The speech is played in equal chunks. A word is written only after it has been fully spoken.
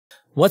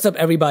What's up,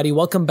 everybody?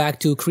 Welcome back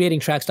to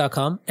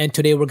creatingtracks.com. And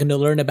today we're going to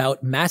learn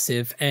about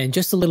Massive and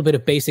just a little bit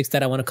of basics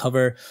that I want to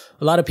cover.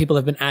 A lot of people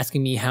have been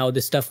asking me how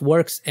this stuff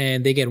works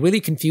and they get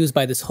really confused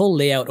by this whole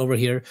layout over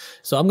here.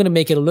 So I'm going to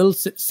make it a little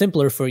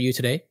simpler for you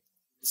today.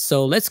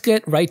 So let's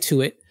get right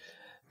to it.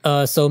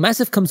 So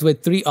Massive comes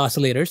with 3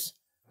 oscillators,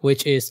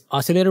 which is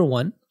oscillator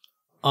 1,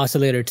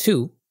 oscillator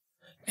 2,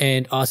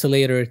 and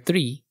oscillator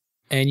 3.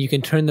 And you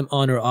can turn them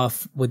on or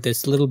off with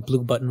this little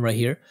blue button right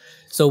here.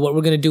 So what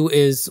we're going to do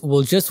is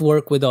we'll just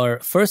work with our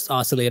first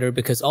oscillator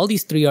because all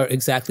these 3 are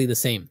exactly the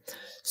same.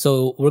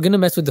 So we're going to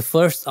mess with the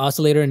first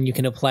oscillator and you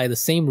can apply the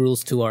same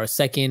rules to our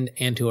second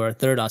and to our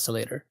third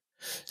oscillator.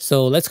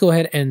 So let's go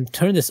ahead and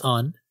turn this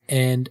on.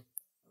 And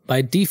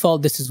by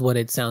default, this is what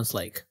it sounds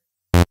like.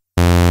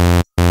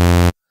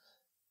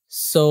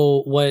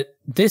 So what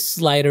this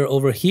slider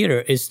over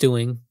here is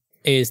doing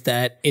is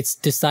that it's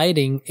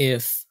deciding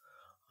if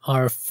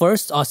our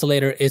first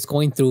oscillator is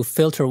going through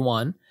filter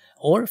 1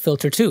 or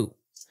filter 2.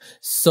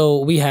 So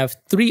we have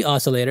 3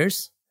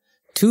 oscillators,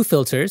 2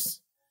 filters,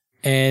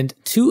 and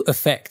 2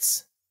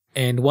 effects,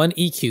 and 1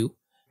 EQ,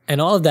 and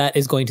all of that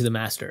is going to the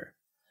master.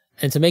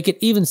 And to make it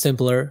even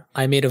simpler,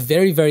 I made a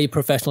very, very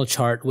professional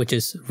chart, which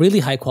is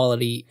really high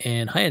quality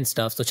and high-end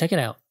stuff, so check it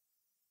out.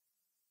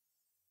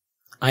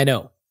 I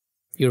know,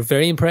 you're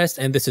very impressed,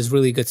 and this is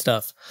really good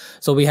stuff.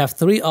 So we have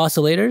 3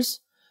 oscillators,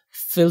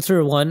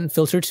 filter 1,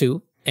 filter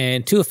 2,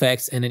 and 2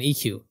 effects and an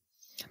EQ.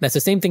 That's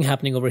the same thing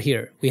happening over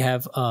here. We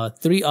have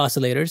 3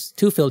 oscillators,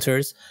 2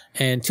 filters,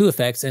 and 2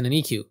 effects and an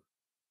EQ.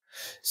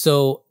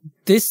 So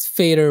this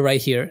fader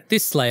right here,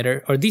 this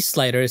slider, or these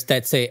sliders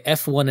that say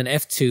F1 and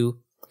F2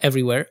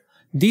 everywhere,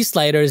 these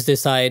sliders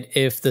decide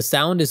if the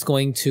sound is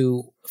going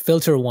to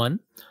filter 1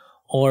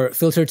 or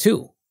filter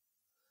 2.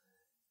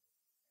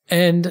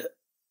 And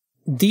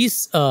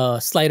these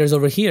sliders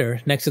over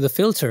here next to the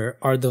filter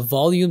are the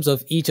volumes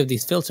of each of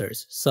these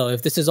filters. So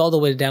if this is all the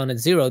way down at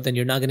 0, then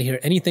you're not going to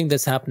hear anything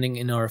that's happening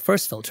in our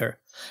first filter.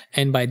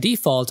 And by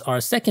default,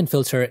 our second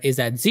filter is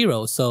at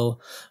 0. So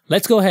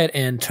let's go ahead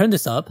and turn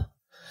this up.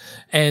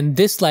 And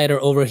this slider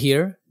over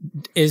here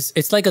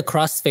it's like a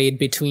crossfade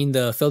between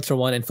the filter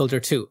 1 and filter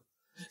 2.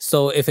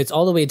 So if it's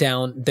all the way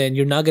down, then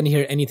you're not going to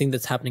hear anything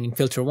that's happening in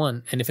filter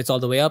 1. And if it's all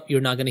the way up,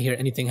 you're not going to hear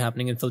anything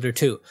happening in filter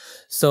 2.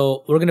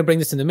 So we're going to bring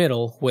this in the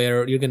middle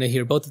where you're going to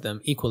hear both of them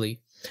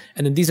equally.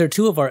 And then these are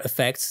 2 of our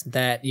effects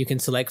that you can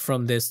select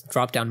from this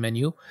drop-down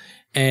menu.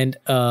 And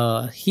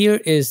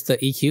here is the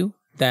EQ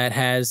that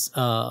has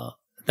that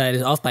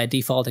is off by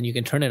default, and you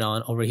can turn it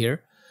on over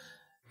here.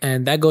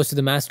 And that goes to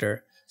the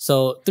master.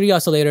 So 3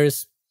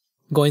 oscillators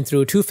going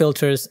through 2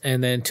 filters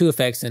and then 2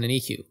 effects and an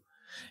EQ.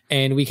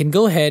 And we can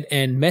go ahead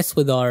and mess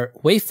with our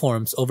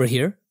waveforms over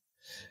here.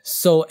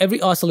 So every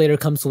oscillator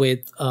comes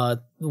with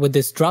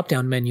this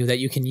drop-down menu that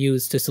you can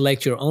use to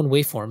select your own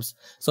waveforms.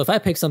 So if I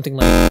pick something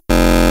like,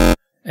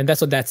 and that's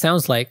what that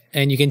sounds like,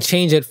 and you can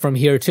change it from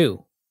here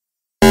too.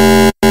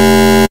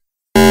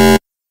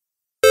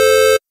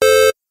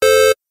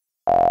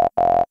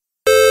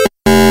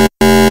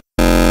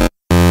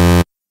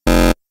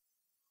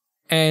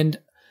 And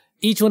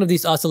each one of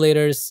these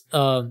oscillators,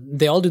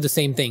 they all do the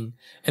same thing.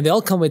 And they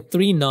all come with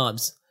 3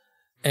 knobs.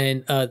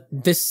 And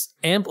this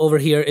amp over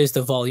here is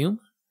the volume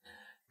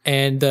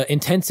and the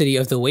intensity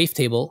of the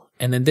wavetable.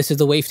 And then this is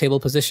the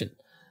wavetable position.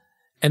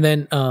 And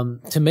then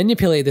to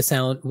manipulate the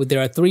sound,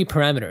 there are 3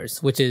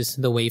 parameters, which is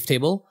the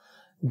wavetable,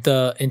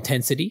 the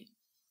intensity,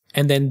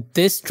 and then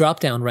this drop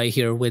down right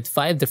here with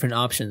 5 different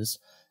options.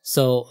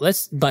 So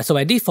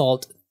by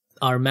default,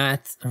 our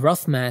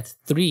rough math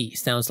 3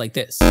 sounds like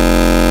this.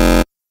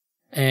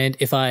 And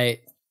if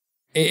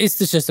it's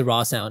just a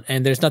raw sound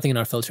and there's nothing in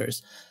our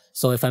filters.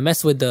 So if I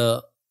mess with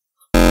the,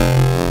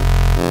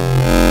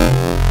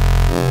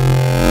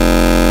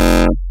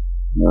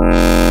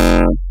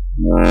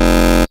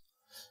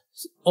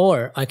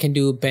 or I can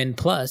do bend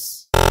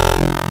plus,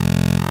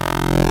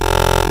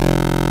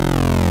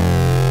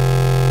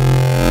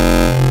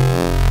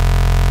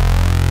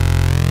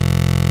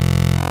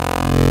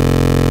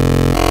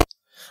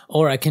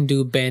 or I can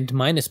do bend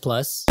minus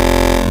plus.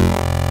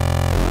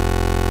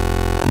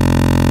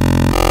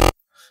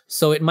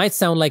 So it might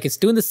sound like it's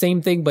doing the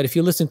same thing, but if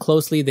you listen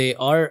closely, they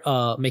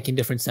are making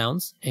different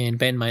sounds. And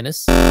bend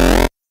minus.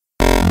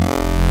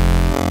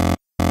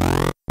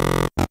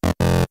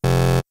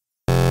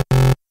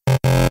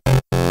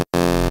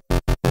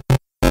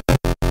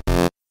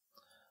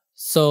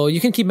 So you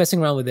can keep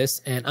messing around with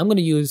this, and I'm going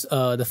to use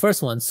the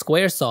first one,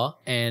 square saw,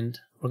 and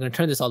we're going to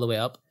turn this all the way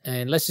up,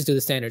 and let's just do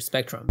the standard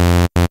spectrum.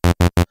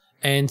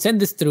 And send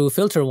this through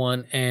filter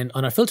 1, and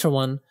on our filter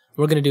 1,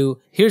 we're going to do,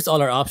 here's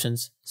all our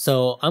options.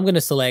 So I'm going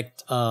to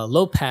select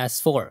low pass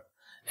 4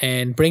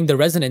 and bring the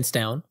resonance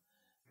down.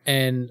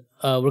 And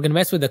we're going to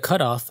mess with the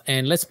cutoff,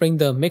 and let's bring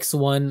the mix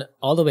 1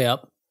 all the way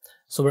up.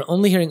 So we're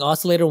only hearing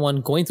oscillator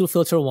 1 going through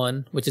filter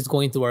 1, which is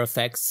going through our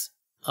effects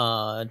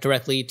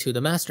directly to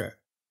the master.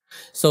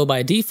 So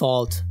by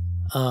default,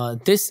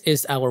 this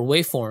is our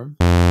waveform.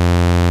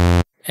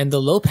 And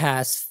the low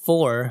pass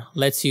 4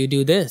 lets you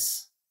do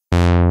this.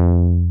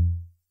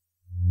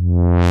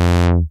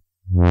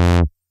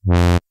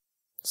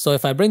 So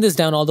if I bring this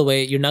down all the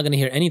way, you're not going to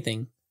hear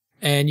anything.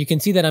 And you can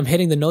see that I'm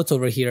hitting the notes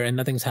over here and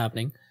nothing's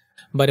happening.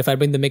 But if I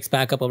bring the mix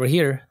back up over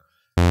here,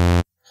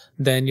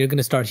 then you're going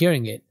to start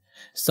hearing it.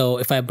 So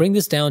if I bring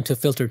this down to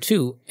filter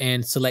 2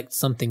 and select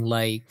something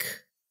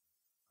like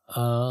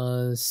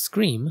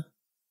Scream,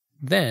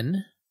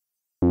 then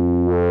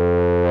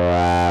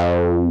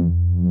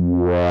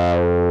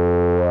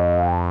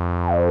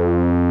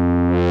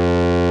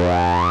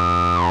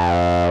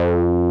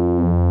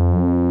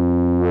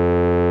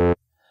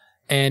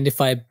and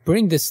if I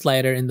bring this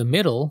slider in the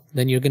middle,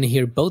 then you're going to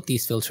hear both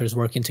these filters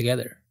working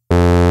together.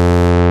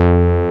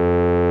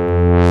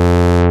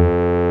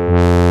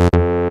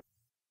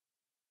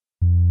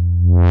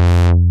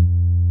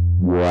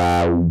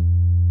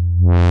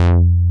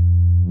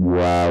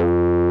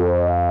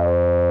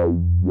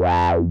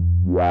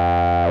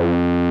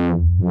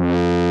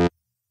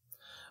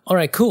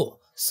 Alright, cool.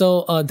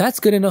 So that's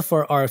good enough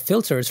for our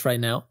filters right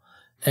now.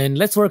 And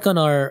let's work on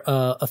our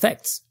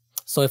effects.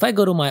 So if I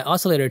go to my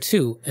oscillator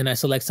 2 and I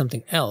select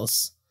something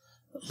else,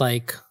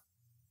 like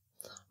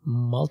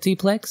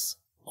multiplex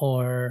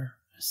or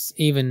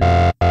even,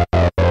 and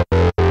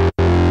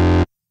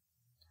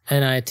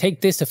I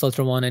take this to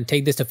filter 1 and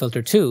take this to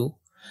filter 2,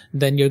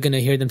 then you're going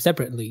to hear them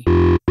separately.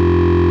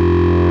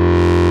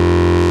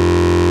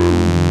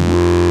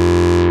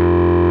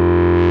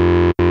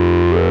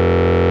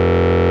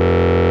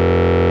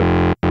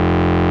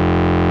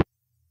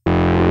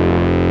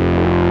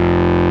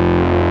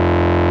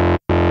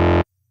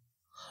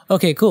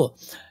 Okay, cool.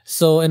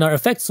 So in our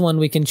effects one,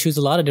 we can choose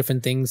a lot of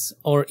different things,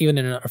 or even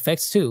in our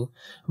effects too.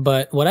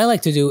 But what I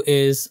like to do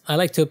is I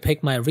like to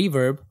pick my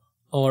reverb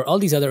or all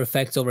these other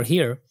effects over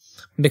here,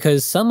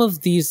 because some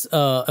of these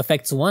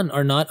effects one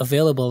are not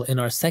available in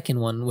our second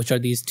one, which are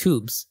these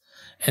tubes,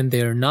 and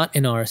they're not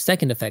in our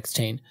second effects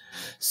chain.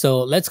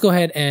 So let's go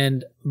ahead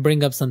and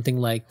bring up something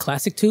like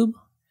Classic Tube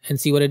and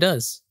see what it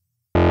does.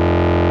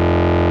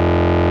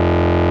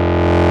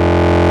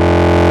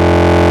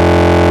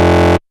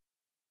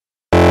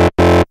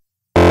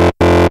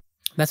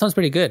 That sounds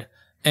pretty good.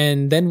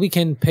 And then we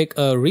can pick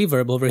a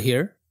reverb over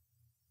here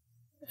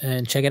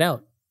and check it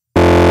out.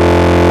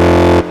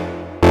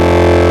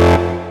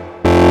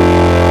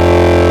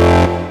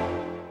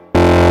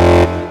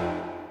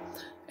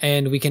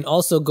 And we can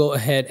also go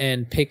ahead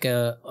and pick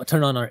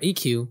turn on our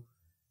EQ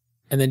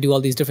and then do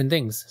all these different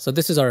things. So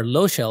this is our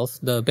low shelf,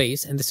 the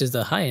bass, and this is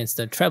the high ends,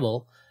 the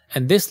treble.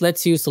 And this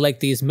lets you select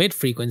these mid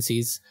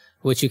frequencies,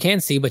 which you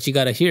can't see, but you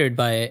gotta hear it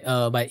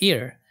by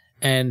ear.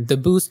 And the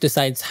boost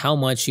decides how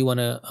much you want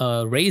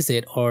to raise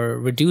it or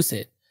reduce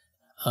it,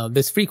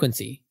 this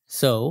frequency.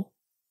 So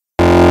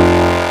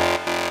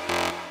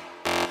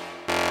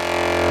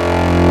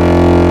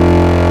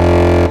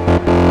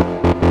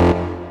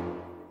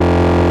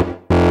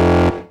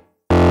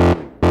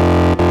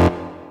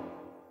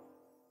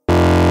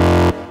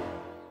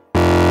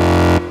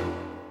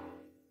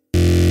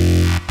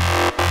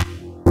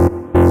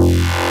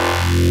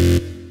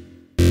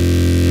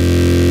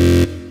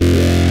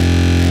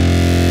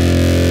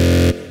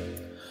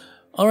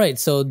alright,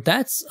 so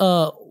that's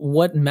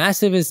what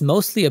Massive is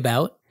mostly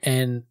about,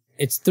 and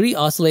it's 3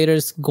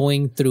 oscillators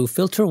going through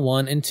filter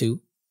 1 and 2,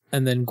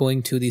 and then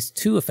going to these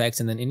 2 effects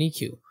and then in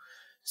EQ.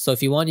 So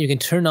if you want, you can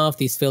turn off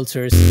these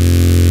filters,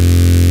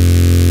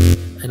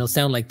 and it'll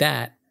sound like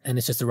that, and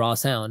it's just a raw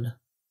sound.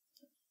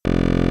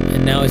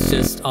 And now it's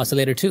just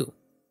oscillator 2.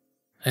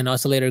 An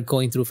oscillator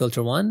going through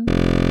filter 1,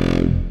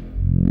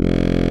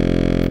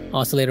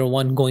 oscillator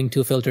 1 going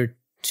to filter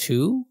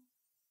 2,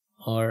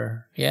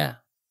 or yeah.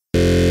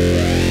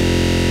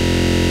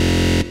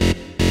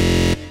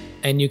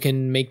 And you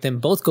can make them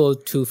both go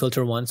to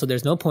filter 1, so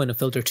there's no point of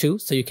filter 2,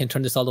 so you can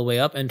turn this all the way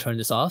up and turn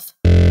this off.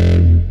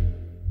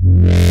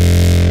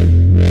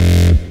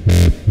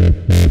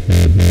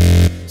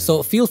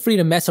 So feel free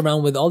to mess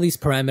around with all these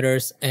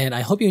parameters, and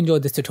I hope you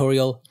enjoyed this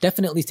tutorial.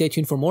 Definitely stay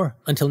tuned for more.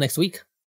 Until next week.